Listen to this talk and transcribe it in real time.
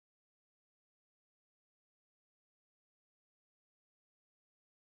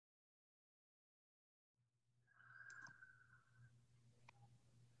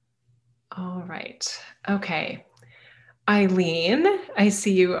All right. Okay. Eileen, I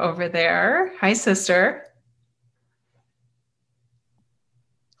see you over there. Hi, sister.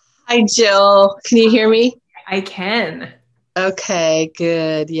 Hi, Jill. Can you hear me? I can. Okay,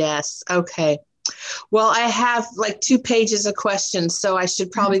 good. Yes. Okay. Well, I have like 2 pages of questions, so I should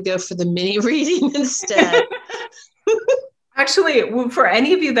probably go for the mini reading instead. Actually, for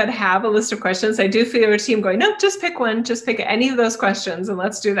any of you that have a list of questions, I do feel your team going, no, just pick one, just pick any of those questions and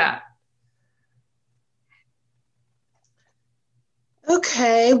let's do that.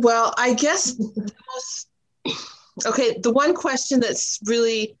 Okay. Well, I guess okay, the one question that's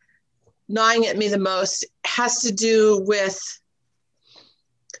really gnawing at me the most has to do with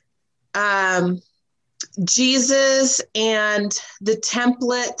um, Jesus and the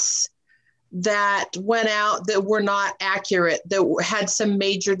templates that went out that were not accurate, that had some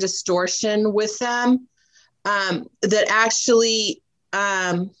major distortion with them, that actually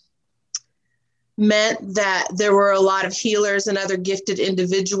meant that there were a lot of healers and other gifted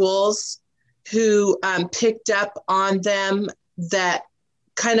individuals who picked up on them, that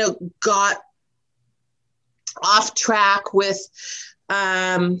kind of got off track with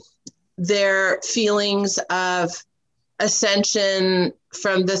um, their feelings of ascension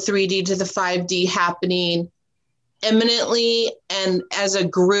from the 3D to the 5D happening imminently and as a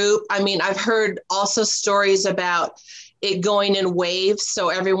group. I mean, I've heard also stories about it going in waves, so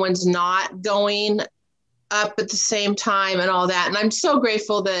everyone's not going up at the same time and all that. And I'm so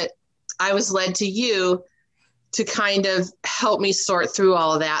grateful that I was led to you to kind of help me sort through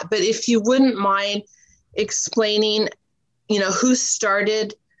all of that. But if you wouldn't mind explaining, who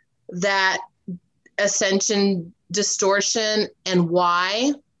started that ascension distortion and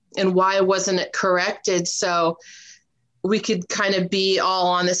why wasn't it corrected, so we could kind of be all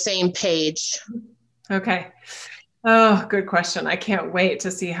on the same page. Okay. Oh, good question. I can't wait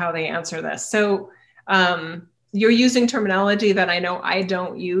to see how they answer this. So, you're using terminology that I know I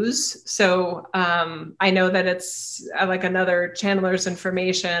don't use. So I know that it's like another channeler's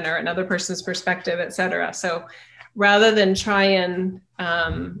information or another person's perspective, et cetera. So rather than try and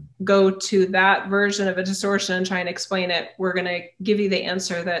go to that version of a distortion and try and explain it, we're going to give you the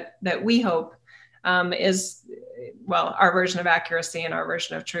answer that we hope is, well, our version of accuracy and our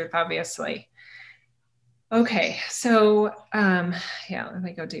version of truth, obviously. Okay, so yeah, let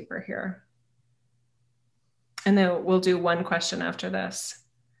me go deeper here. And then we'll do one question after this.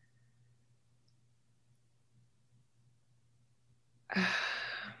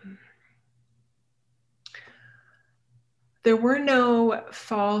 There were no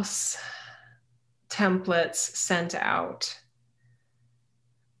false templates sent out,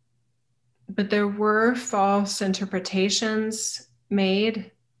 but there were false interpretations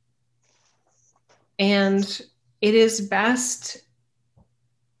made. And it is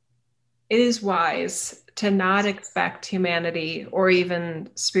wise to not expect humanity or even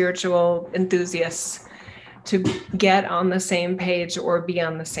spiritual enthusiasts to get on the same page or be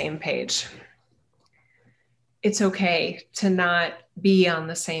on the same page. It's okay to not be on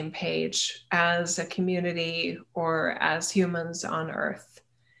the same page as a community or as humans on Earth.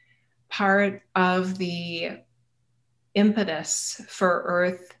 Part of the impetus for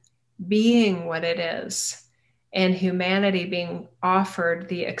Earth being what it is and humanity being offered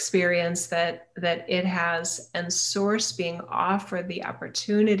the experience that it has, and Source being offered the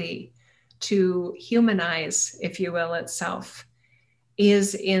opportunity to humanize, if you will, itself,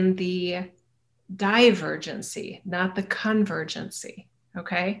 is in the divergency, not the convergency.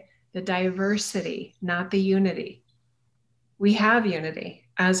 Okay, the diversity, not the unity. We have unity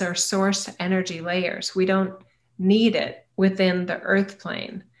as our source energy layers. We don't need it within the earth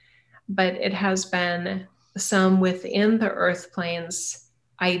plane, but it has been some within the earth plane's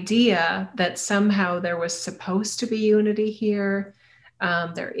idea that somehow there was supposed to be unity here.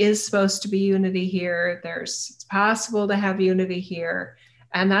 There is supposed to be unity here. It's possible to have unity here.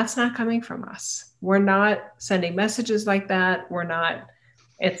 And that's not coming from us. We're not sending messages like that.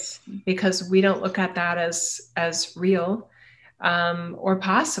 It's because we don't look at that as real or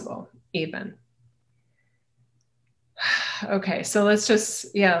possible even. Okay, so let's just,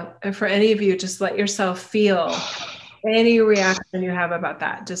 yeah, for any of you, just let yourself feel any reaction you have about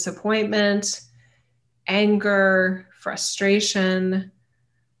that. Disappointment, anger, frustration.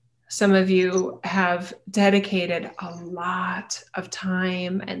 Some of you have dedicated a lot of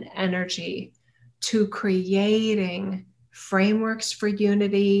time and energy to creating frameworks for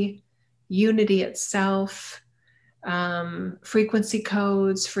unity, unity itself, frequency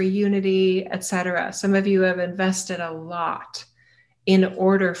codes for unity, etc. Some of you have invested a lot in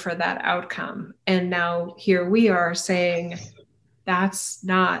order for that outcome. And now here we are saying that's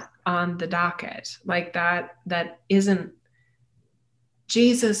not on the docket. Like that isn't,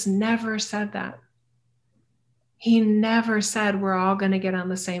 Jesus never said that. He never said we're all going to get on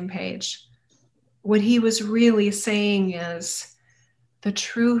the same page. What he was really saying is the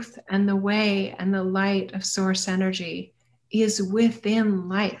truth and the way and the light of source energy is within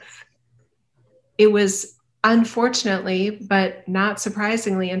life. It was unfortunately, but not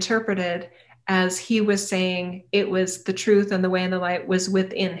surprisingly, interpreted as he was saying it was the truth and the way and the light was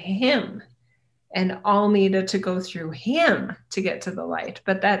within him, and all needed to go through him to get to the light.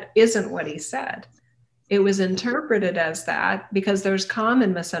 But that isn't what he said. It was interpreted as that because there's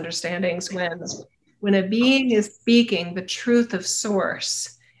common misunderstandings when a being is speaking the truth of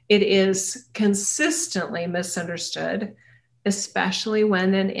source, it is consistently misunderstood, especially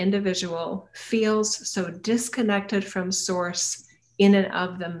when an individual feels so disconnected from source in and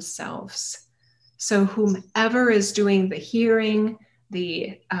of themselves. So whomever is doing the hearing,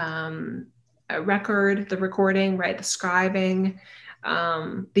 the record, the recording, right, the scribing,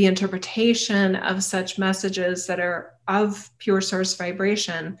 the interpretation of such messages that are of pure source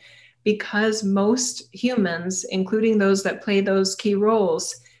vibration, because most humans, including those that play those key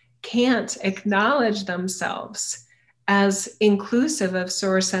roles, can't acknowledge themselves as inclusive of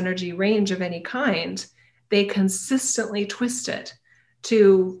source energy range of any kind, they consistently twist it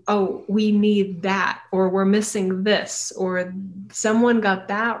to, oh, we need that, or we're missing this, or someone got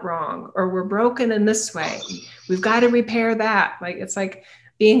that wrong, or we're broken in this way. We've got to repair that. Like, it's like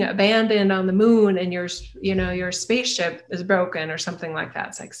being abandoned on the moon and your spaceship is broken or something like that.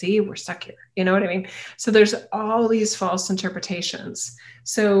 It's like, see, we're stuck here. You know what I mean? So there's all these false interpretations.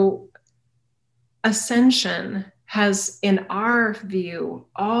 So ascension has, in our view,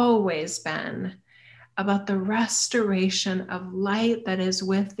 always been about the restoration of light that is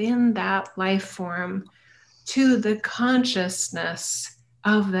within that life form to the consciousness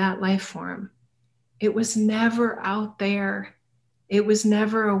of that life form. It was never out there. It was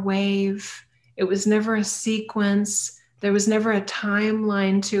never a wave. It was never a sequence. There was never a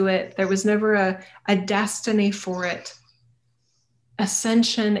timeline to it. There was never a destiny for it.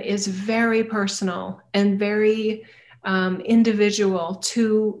 Ascension is very personal and very individual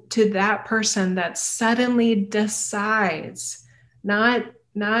to that person that suddenly decides, not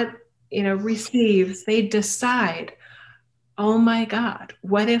receives, they decide, oh my God,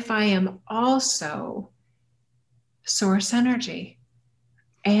 what if I am also source energy?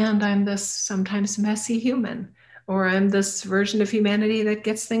 And I'm this sometimes messy human, or I'm this version of humanity that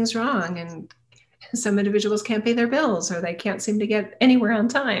gets things wrong, and some individuals can't pay their bills, or they can't seem to get anywhere on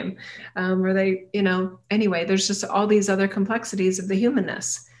time, or they, anyway, there's just all these other complexities of the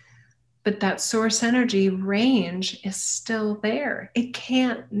humanness. But that source energy range is still there. It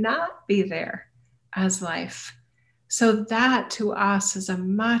can't not be there as life. So that to us is a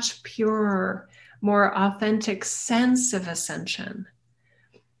much purer, more authentic sense of ascension.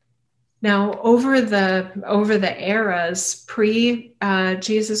 Now, over the eras, pre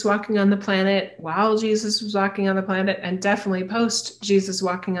Jesus walking on the planet, while Jesus was walking on the planet, and definitely post Jesus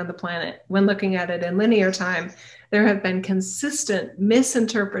walking on the planet, when looking at it in linear time, there have been consistent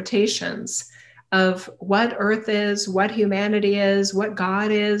misinterpretations of what Earth is, what humanity is, what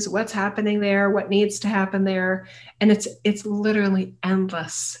God is, what's happening there, what needs to happen there, and it's literally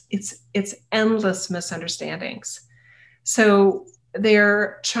endless. It's endless misunderstandings. So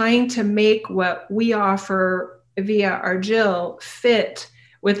they're trying to make what we offer via our Jill fit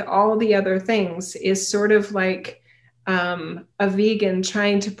with all the other things, is sort of like a vegan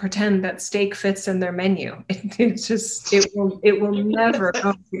trying to pretend that steak fits in their menu. It will never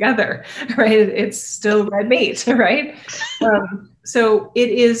go together, right? It's still red meat, right? So it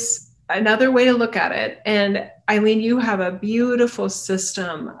is another way to look at it. And Eileen, you have a beautiful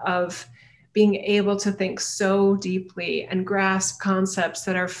system of being able to think so deeply and grasp concepts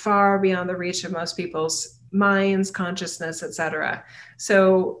that are far beyond the reach of most people's minds, consciousness, etc.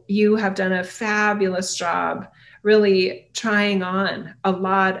 So you have done a fabulous job really trying on a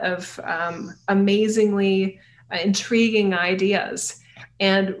lot of amazingly intriguing ideas.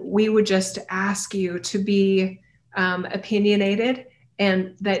 And we would just ask you to be opinionated,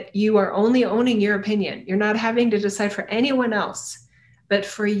 and that you are only owning your opinion. You're not having to decide for anyone else, but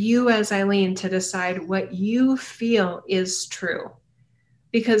for you as Eileen to decide what you feel is true.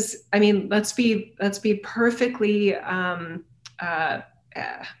 Because, I mean, let's be perfectly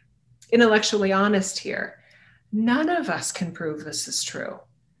intellectually honest here. None of us can prove this is true.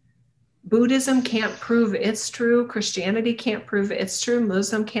 Buddhism can't prove it's true. Christianity can't prove it's true.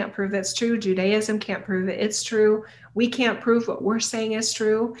 Muslim can't prove it's true. Judaism can't prove it's true. We can't prove what we're saying is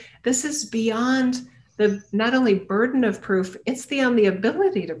true. This is beyond the not only burden of proof, it's the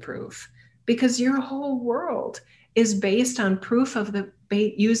ability to prove, because your whole world is based on proof of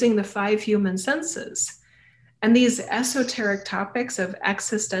using the 5 human senses. And these esoteric topics of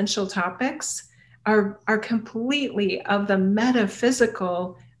existential topics are completely of the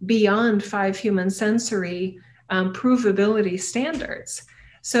metaphysical, beyond 5 human sensory provability standards.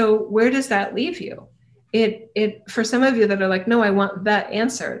 So where does that leave you? It for some of you that are like, no, I want that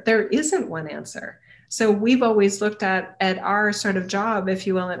answer, there isn't one answer. So we've always looked at our sort of job, if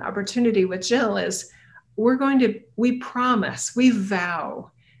you will, an opportunity with Jill is we promise, we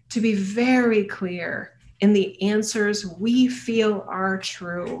vow to be very clear in the answers we feel are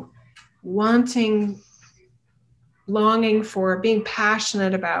true, wanting, longing for, being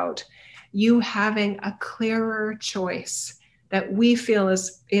passionate about, you having a clearer choice that we feel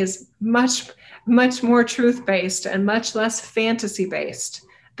is much, much more truth-based and much less fantasy-based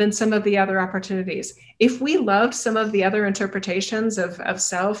than some of the other opportunities. If we loved some of the other interpretations of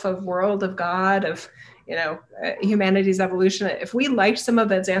self, of world, of God, of humanity's evolution, if we liked some of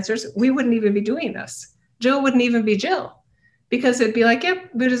those answers, we wouldn't even be doing this. Jill wouldn't even be Jill, because it'd be like,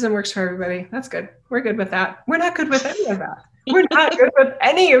 yep, Buddhism works for everybody. That's good. We're good with that. We're not good with any of that. We're not good with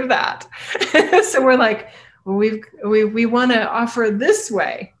any of that. So we're like, well, we want to offer this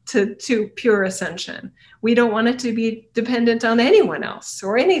way to pure ascension. We don't want it to be dependent on anyone else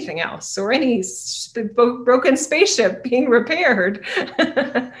or anything else or any broken spaceship being repaired.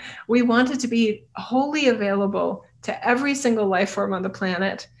 We want it to be wholly available to every single life form on the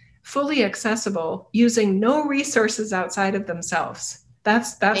planet, fully accessible, using no resources outside of themselves.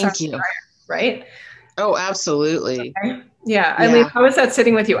 That's our desire, right? Oh, absolutely. Okay. Yeah. Eileen, how is that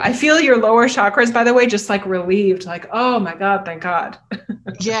sitting with you? I feel your lower chakras, by the way, just like relieved, like, oh my God, thank God.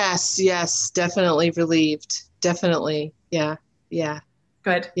 Yes, definitely relieved. Definitely. Yeah.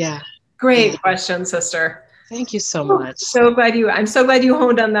 Good. Yeah. Great question, sister. Thank you so much. I'm so glad you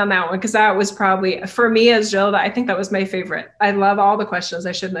honed on that one, because that was probably, for me as Jill, I think that was my favorite. I love all the questions.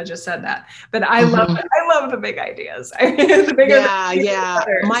 I shouldn't have just said that, but I love the big ideas.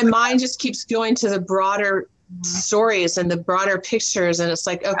 My mind just keeps going to the broader stories and the broader pictures, and it's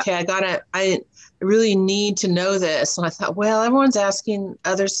like, okay, I really need to know this. And I thought, well, everyone's asking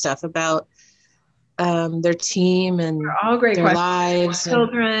other stuff about their team and all great their lives,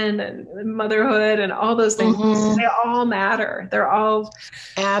 children and motherhood and all those things. They all matter. They're all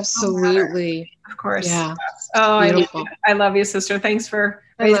absolutely, of course. Yeah. Oh, beautiful. I love you, sister. Thanks for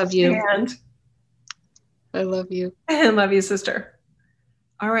raising I love you. Your hand. I love you. I love you, sister.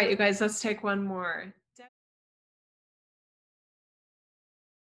 All right, you guys, let's take one more.